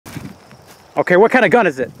Okay, what kind of gun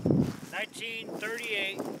is it?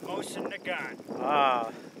 1938 Mosin Nagant.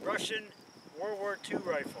 Ah, Russian World War II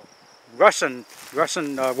rifle. Russian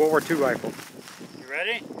World War II rifle. You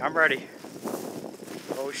ready? I'm ready.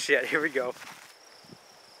 Oh shit, here we go.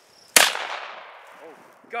 Oh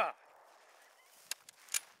God.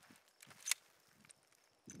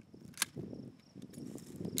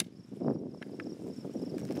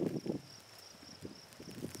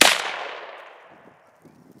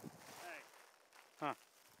 Huh.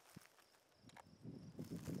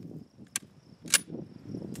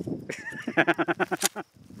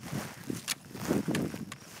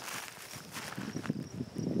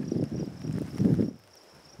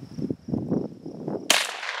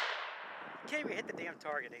 Can't even hit the damn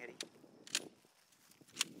target, Andy.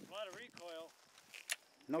 A lot of recoil.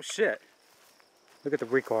 No shit. Look at the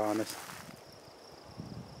recoil on this.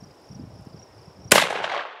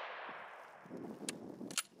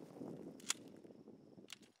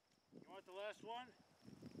 You want the last one?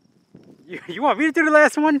 You want me to do the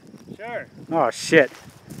last one? Sure. Oh shit.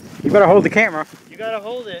 You better hold the camera. You gotta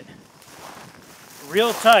hold it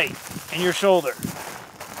real tight in your shoulder.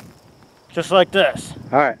 Just like this.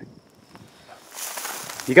 Alright.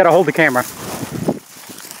 You gotta hold the camera.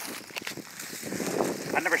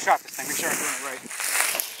 I never shot this thing. Make sure I'm doing it right.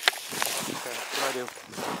 Okay, what do I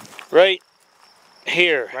do? Right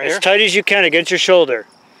here. Right as here? tight as you can against your shoulder.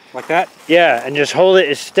 Like that? Yeah, and just hold it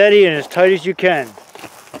as steady and as tight as you can.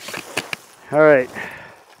 Alright.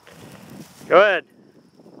 Go ahead.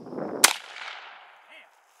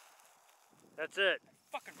 That's it.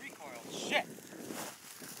 Fucking recoil. Shit.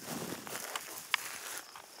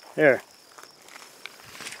 There.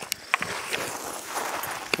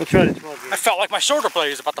 We'll try to 12 I felt like my shoulder blade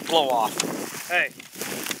was about to blow off. Hey,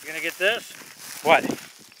 you gonna get this? What?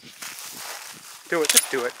 Do it.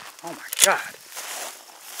 Just do it. Oh my God.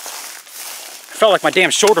 I felt like my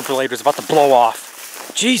damn shoulder blade was about to blow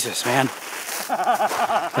off. Jesus, man.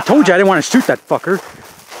 I told you I didn't want to shoot that fucker.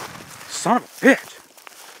 Son of a bitch.